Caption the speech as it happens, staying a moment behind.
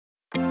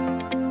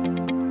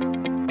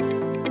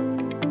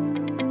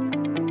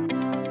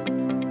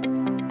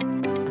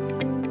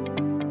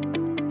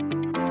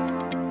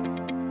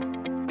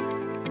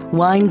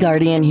Wine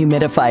Guardian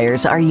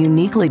humidifiers are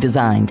uniquely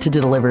designed to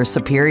deliver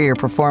superior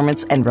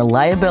performance and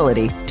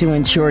reliability to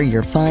ensure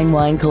your fine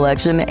wine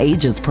collection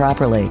ages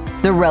properly.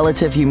 The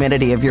relative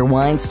humidity of your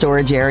wine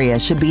storage area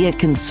should be a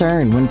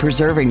concern when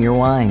preserving your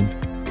wine.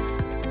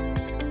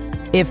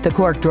 If the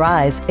cork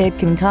dries, it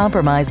can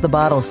compromise the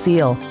bottle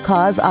seal,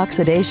 cause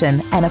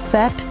oxidation, and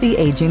affect the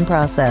aging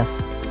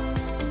process.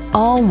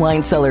 All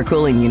wine cellar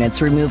cooling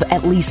units remove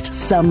at least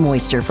some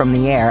moisture from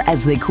the air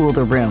as they cool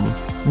the room.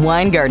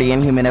 Wine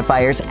Guardian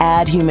humidifiers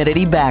add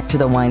humidity back to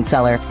the wine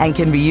cellar and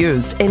can be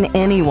used in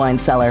any wine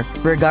cellar,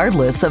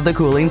 regardless of the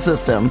cooling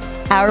system.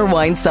 Our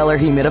wine cellar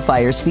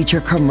humidifiers feature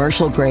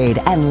commercial-grade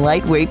and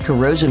lightweight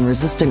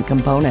corrosion-resistant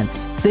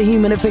components. The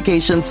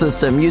humidification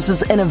system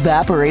uses an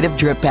evaporative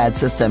drip pad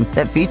system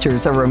that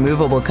features a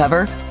removable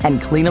cover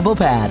and cleanable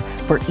pad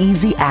for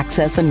easy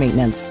access and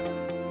maintenance.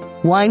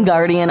 Wine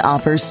Guardian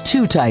offers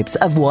two types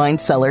of wine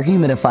cellar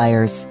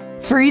humidifiers.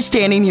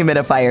 Freestanding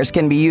humidifiers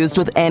can be used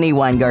with any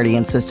Wine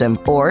Guardian system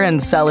or in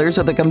cellars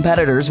with a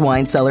competitor's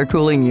wine cellar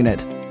cooling unit.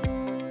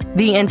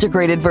 The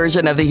integrated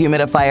version of the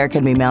humidifier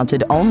can be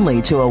mounted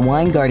only to a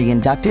Wine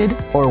Guardian ducted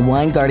or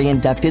Wine Guardian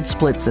ducted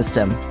split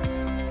system.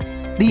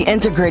 The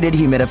integrated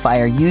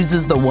humidifier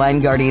uses the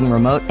Wine Guardian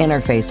remote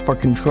interface for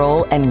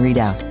control and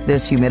readout.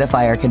 This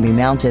humidifier can be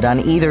mounted on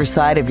either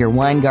side of your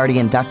Wine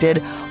Guardian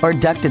ducted or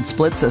ducted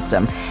split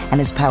system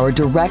and is powered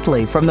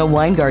directly from the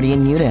Wine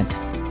Guardian unit.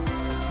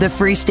 The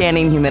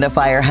freestanding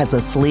humidifier has a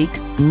sleek,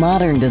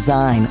 modern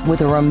design with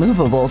a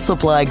removable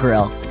supply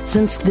grill.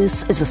 Since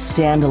this is a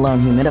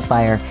standalone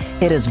humidifier,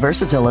 it is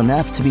versatile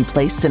enough to be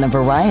placed in a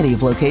variety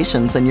of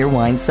locations in your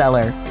wine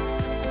cellar.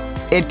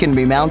 It can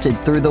be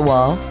mounted through the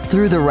wall,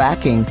 through the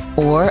racking,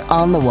 or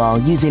on the wall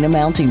using a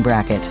mounting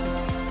bracket.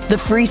 The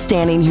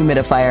freestanding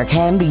humidifier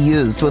can be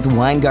used with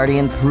Wine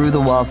Guardian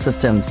through-the-wall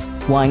systems,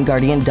 Wine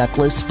Guardian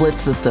ductless split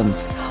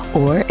systems,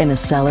 or in a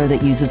cellar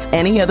that uses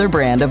any other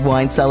brand of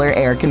wine cellar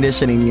air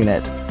conditioning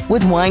unit.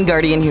 With Wine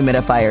Guardian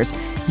humidifiers,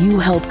 you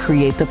help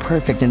create the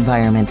perfect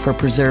environment for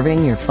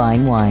preserving your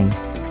fine wine.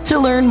 To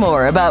learn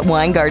more about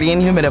Wine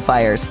Guardian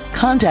humidifiers,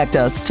 contact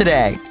us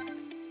today.